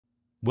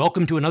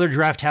Welcome to another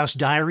Drafthouse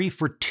Diary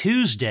for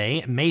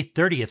Tuesday, May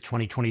 30th,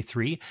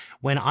 2023,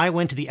 when I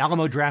went to the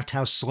Alamo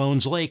Drafthouse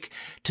Sloan's Lake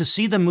to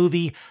see the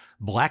movie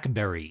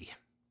BLACKBERRY.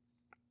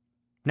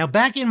 Now,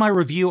 back in my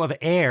review of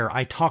Air,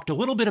 I talked a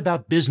little bit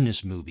about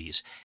business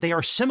movies. They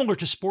are similar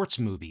to sports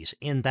movies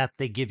in that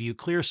they give you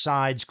clear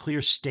sides,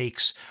 clear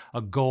stakes,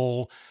 a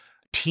goal,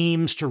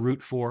 teams to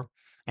root for.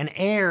 And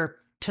Air,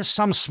 to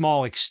some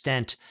small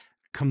extent,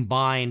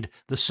 combined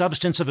the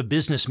substance of a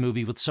business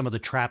movie with some of the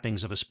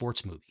trappings of a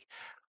sports movie.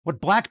 What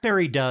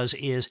BLACKBERRY does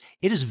is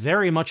it is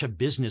very much a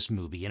business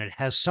movie, and it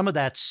has some of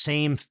that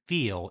same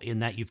feel in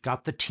that you've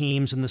got the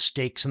teams and the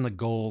stakes and the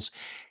goals.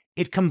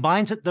 It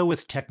combines it, though,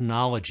 with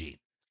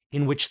technology,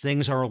 in which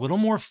things are a little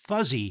more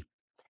fuzzy,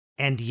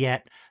 and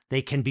yet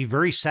they can be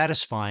very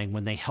satisfying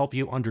when they help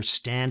you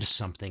understand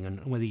something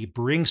and when you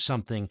bring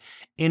something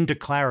into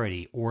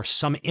clarity or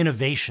some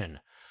innovation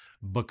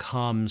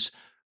becomes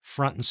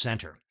front and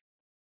center.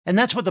 And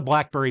that's what the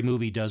BLACKBERRY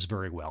movie does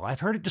very well.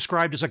 I've heard it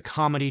described as a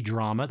comedy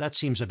drama. That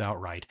seems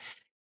about right.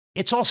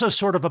 It's also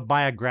sort of a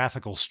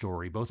biographical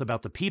story, both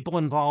about the people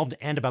involved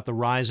and about the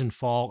rise and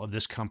fall of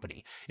this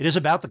company. It is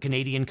about the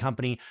Canadian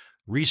company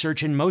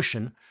Research in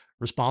Motion,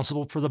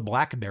 responsible for the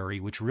BlackBerry,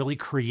 which really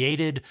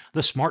created the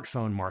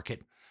smartphone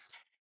market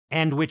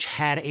and which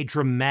had a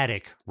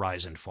dramatic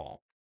rise and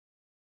fall.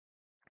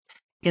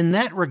 In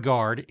that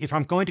regard, if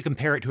I'm going to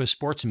compare it to a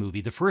sports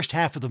movie, the first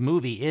half of the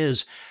movie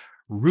is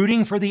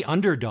rooting for the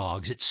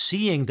underdogs. It's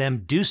seeing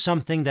them do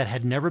something that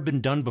had never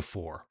been done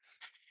before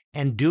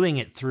and doing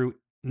it through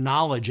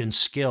knowledge and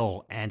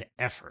skill and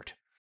effort.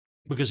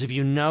 Because if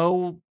you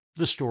know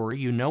the story,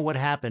 you know what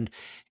happened.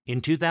 In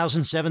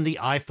 2007, the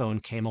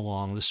iPhone came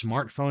along. The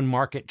smartphone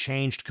market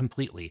changed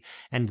completely.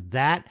 And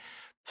that,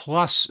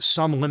 plus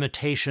some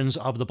limitations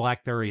of the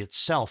BlackBerry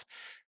itself,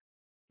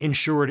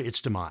 ensured its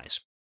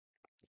demise.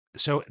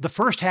 So the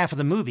first half of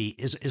the movie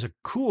is a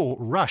cool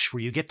rush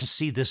where you get to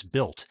see this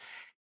built.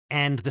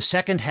 And the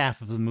second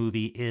half of the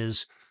movie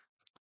is,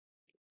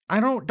 I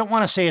don't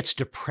want to say it's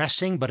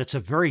depressing, but it's a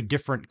very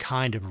different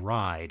kind of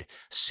ride.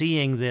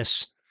 Seeing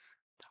this,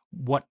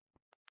 what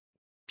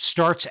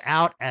starts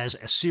out as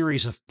a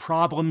series of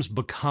problems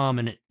become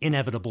an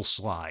inevitable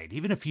slide,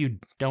 even if you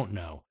don't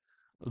know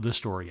the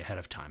story ahead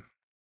of time.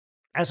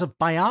 As a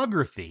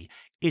biography,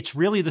 it's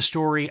really the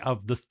story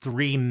of the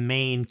three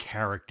main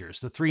characters,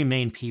 the three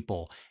main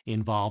people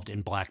involved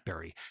in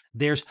BlackBerry.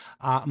 There's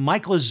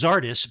Mike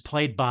Lizardis,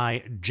 played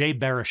by Jay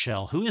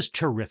Baruchel, who is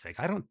terrific.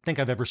 I don't think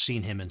I've ever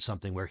seen him in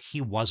something where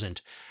he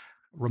wasn't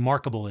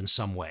remarkable in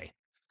some way.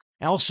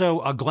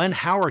 Also, Glenn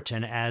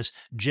Howerton as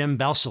Jim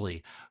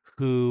Balsillie,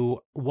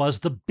 who was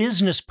the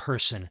business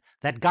person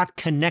that got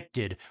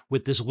connected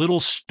with this little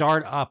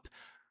startup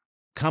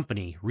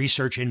company,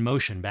 Research in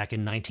Motion, back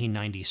in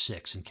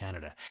 1996 in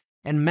Canada.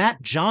 And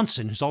Matt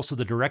Johnson, who's also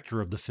the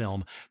director of the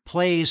film,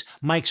 plays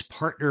Mike's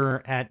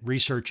partner at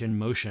Research in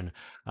Motion,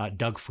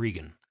 Doug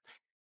Freegan.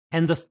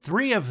 And the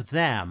three of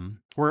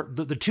them, or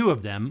the two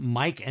of them,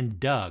 Mike and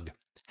Doug,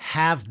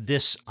 have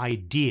this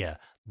idea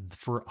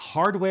for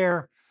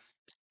hardware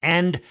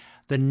and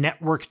the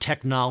network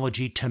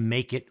technology to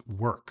make it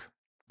work.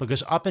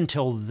 Because up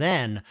until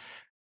then,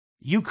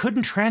 you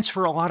couldn't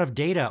transfer a lot of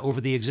data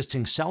over the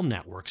existing cell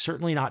network,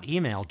 certainly not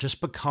email, just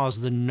because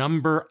the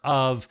number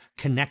of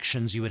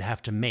connections you would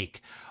have to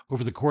make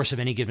over the course of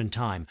any given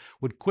time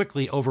would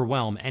quickly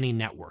overwhelm any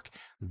network.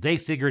 They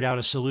figured out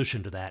a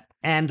solution to that,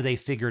 and they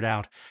figured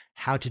out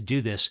how to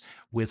do this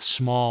with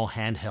small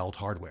handheld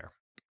hardware.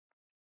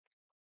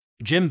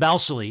 Jim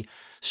Balsillie,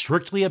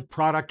 strictly a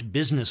product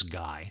business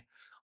guy,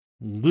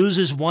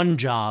 loses one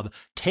job,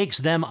 takes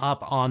them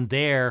up on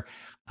their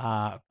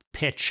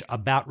pitch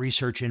about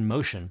Research in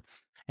Motion,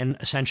 and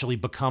essentially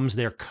becomes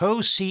their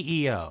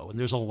co-CEO. And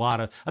there's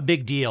a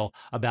big deal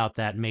about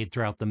that made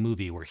throughout the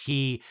movie, where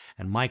he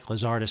and Mike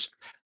Lizardis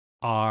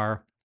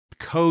are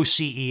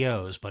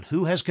co-CEOs, but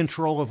who has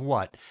control of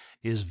what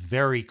is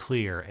very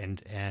clear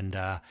and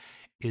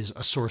is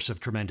a source of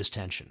tremendous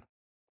tension.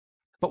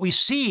 But we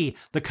see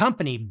the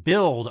company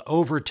build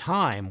over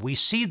time. We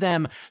see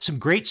them, some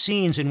great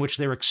scenes in which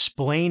they're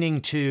explaining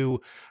to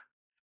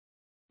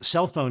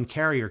cell phone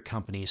carrier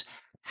companies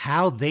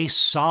how they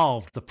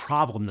solved the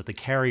problem that the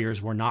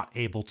carriers were not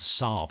able to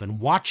solve,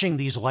 and watching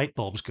these light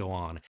bulbs go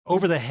on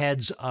over the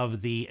heads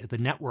of the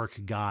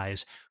network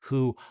guys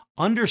who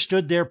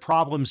understood their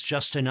problems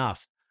just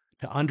enough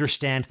to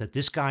understand that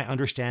this guy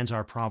understands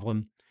our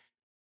problem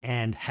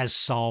and has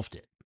solved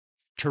it.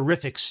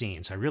 Terrific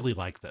scenes. I really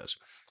like those.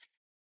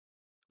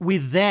 We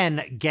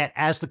then get,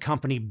 as the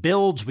company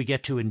builds, we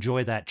get to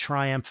enjoy that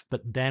triumph,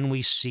 but then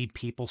we see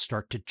people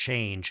start to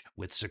change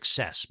with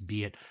success,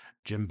 be it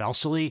Jim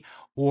Balsillie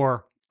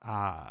or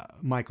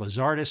Mike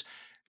Lizardis.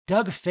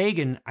 Doug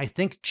Fagan, I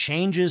think,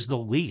 changes the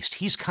least.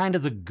 He's kind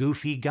of the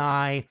goofy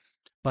guy,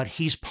 but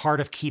he's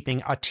part of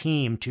keeping a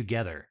team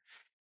together.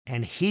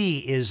 And he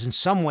is, in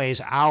some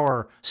ways,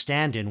 our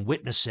stand-in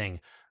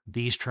witnessing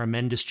these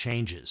tremendous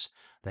changes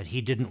that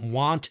he didn't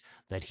want,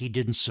 that he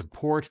didn't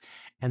support,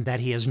 and that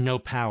he has no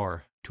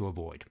power to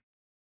avoid.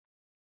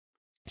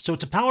 So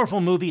it's a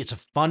powerful movie. It's a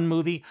fun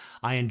movie.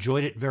 I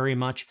enjoyed it very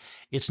much.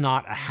 It's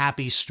not a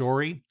happy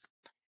story,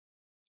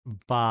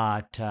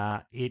 but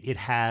it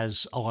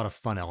has a lot of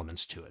fun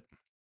elements to it.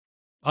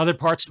 Other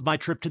parts of my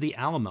trip to the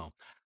Alamo.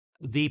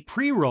 The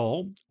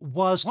pre-roll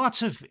was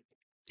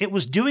it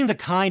was doing the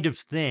kind of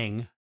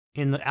thing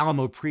in the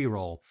Alamo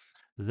pre-roll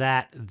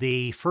that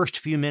the first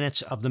few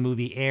minutes of the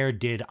movie Air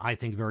did, I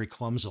think, very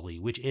clumsily,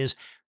 which is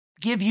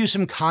give you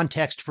some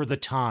context for the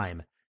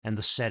time and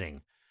the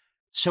setting.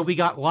 So we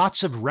got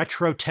lots of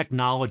retro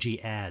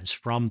technology ads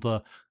from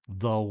the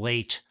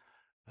late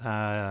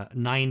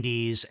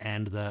 90s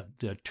and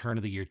the turn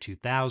of the year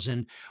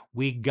 2000.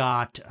 We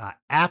got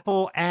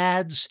Apple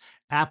ads,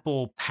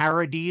 Apple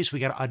parodies. We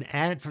got an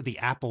ad for the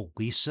Apple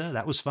Lisa.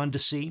 That was fun to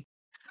see.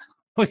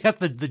 We got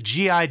the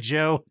G.I.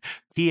 Joe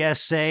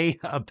PSA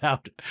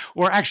about,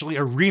 or actually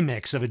a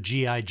remix of a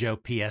G.I. Joe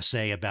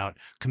PSA about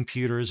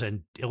computers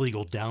and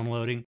illegal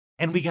downloading.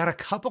 And we got a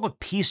couple of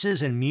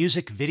pieces and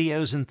music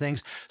videos and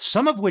things,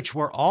 some of which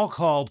were all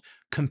called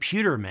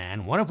Computer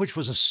Man, one of which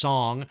was a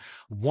song,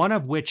 one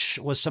of which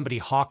was somebody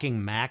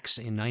hawking Macs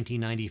in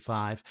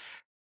 1995.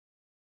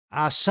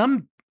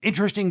 Some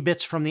interesting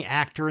bits from the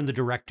actor and the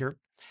director,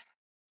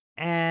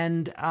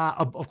 and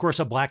of course,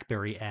 a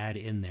BlackBerry ad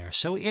in there.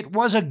 So it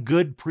was a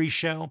good pre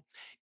show.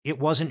 It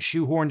wasn't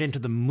shoehorned into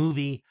the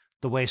movie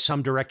the way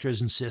some directors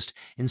insist.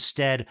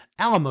 Instead,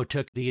 Alamo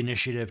took the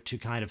initiative to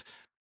kind of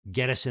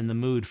get us in the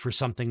mood for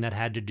something that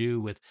had to do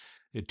with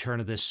the turn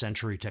of this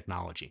century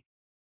technology.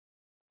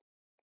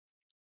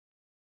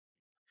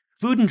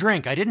 Food and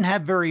drink. I didn't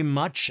have very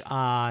much.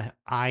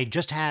 I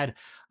just had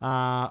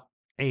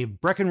a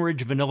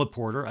Breckenridge vanilla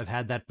porter. I've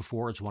had that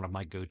before. It's one of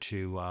my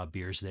go-to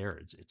beers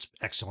there. It's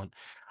excellent.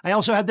 I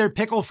also had their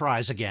pickle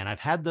fries again. I've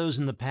had those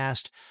in the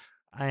past.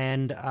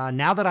 And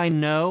now that I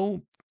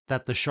know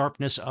that the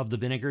sharpness of the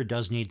vinegar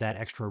does need that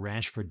extra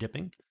ranch for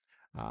dipping,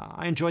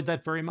 I enjoyed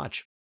that very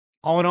much.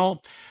 All in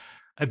all,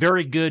 a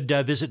very good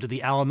visit to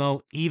the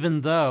Alamo,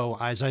 even though,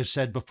 as I've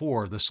said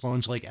before, the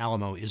Sloan's Lake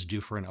Alamo is due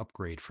for an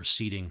upgrade for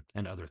seating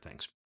and other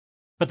things.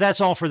 But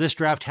that's all for this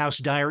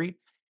Drafthouse Diary.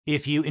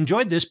 If you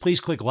enjoyed this, please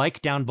click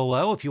like down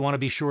below. If you want to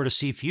be sure to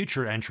see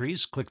future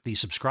entries, click the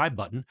subscribe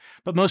button.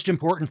 But most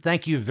important,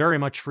 thank you very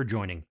much for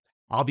joining.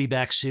 I'll be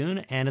back soon,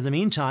 and in the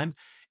meantime,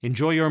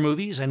 enjoy your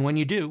movies, and when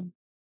you do,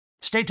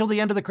 stay till the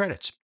end of the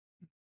credits.